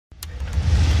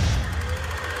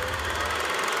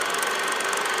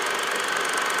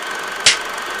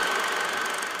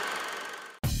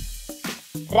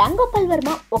రామ్ గోపాల్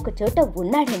వర్మ ఒక చోట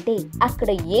ఉన్నాడంటే అక్కడ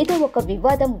ఏదో ఒక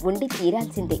వివాదం ఉండి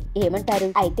తీరాల్సిందే ఏమంటారు?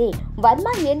 అయితే వర్మ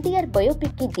ఎన్టీఆర్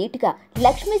బయోపిక్ కి ధీటుగా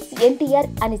లక్ష్మీస్ ఎన్టీఆర్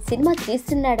అనే సినిమా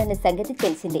తీస్తున్నాడనే సంగతి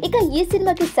తెలిసిందే. ఇక ఈ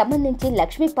సినిమాకి సంబంధించి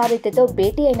లక్ష్మీ పార్వతితో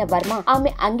భేటీ అయిన వర్మ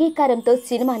ఆమె అంగీకారంతో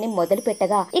సినిమాని మొదలు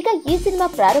పెట్టగా ఇక ఈ సినిమా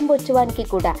ప్రారంభోత్సవానికి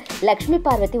కూడా లక్ష్మీ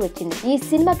పార్వతి వచ్చింది. ఈ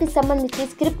సినిమాకి సంబంధించి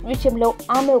స్క్రిప్ట్ విషయంలో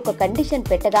ఆమె ఒక కండిషన్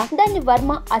పెట్టగా దాన్ని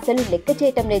వర్మ అసలు లెక్క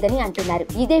చేయటం లేదని అంటున్నారు.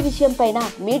 ఇదే విషయం పైన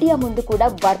మీడియా ముందు కూడా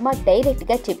వర్మ డైరెక్ట్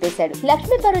గా చెప్పేశాడు.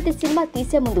 లక్ష్మీ పార్వతి సినిమా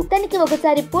తీసే ముందు తనకి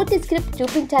ఒకసారి పూర్తి స్క్రిప్ట్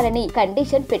చూపించాలని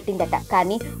కండిషన్ పెట్టిందట.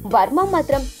 కానీ వర్మ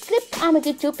మాత్రం స్క్రిప్ట్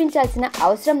ఆమెకి చూపించాల్సిన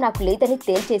అవసరం నాకు లేదని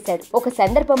తేల్చేశాడు. ఒక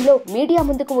సందర్భంలో మీడియా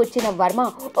ముందుకు వచ్చిన వర్మ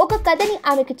ఒక కథని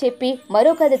ఆమెకు చెప్పి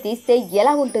మరో కథ తీస్తే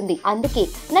ఎలా ఉంటుంది, అందుకే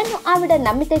నన్ను ఆవిడ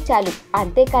నమ్మితే చాలు,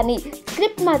 అంతేకాని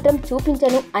స్క్రిప్ట్ మాత్రం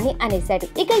చూపించను అని అనేశాడు.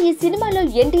 ఇక ఈ సినిమాలో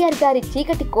ఎన్టీఆర్ గారి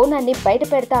చీకటి కోణాన్ని బయట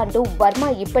పెడతా అంటూ వర్మ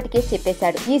ఇప్పటికే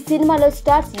చెప్పేశాడు. ఈ సినిమాలో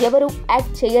స్టార్స్ ఎవరు యాక్ట్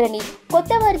చేయరని,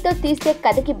 కొత్త వారితో తీస్తే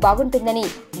కథకి బాగుంటుందని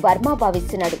వర్మ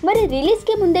భావిస్తున్నాడు. మరి రిలీజ్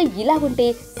కి ముందే ఇలా ఉంటే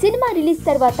సినిమా రిలీజ్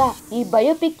తర్వాత ఈ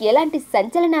బయోపిక్ ఎలాంటి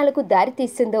సంచలనాలకు దారి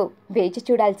తీస్తుందో వేచి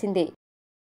చూడాల్సిందే.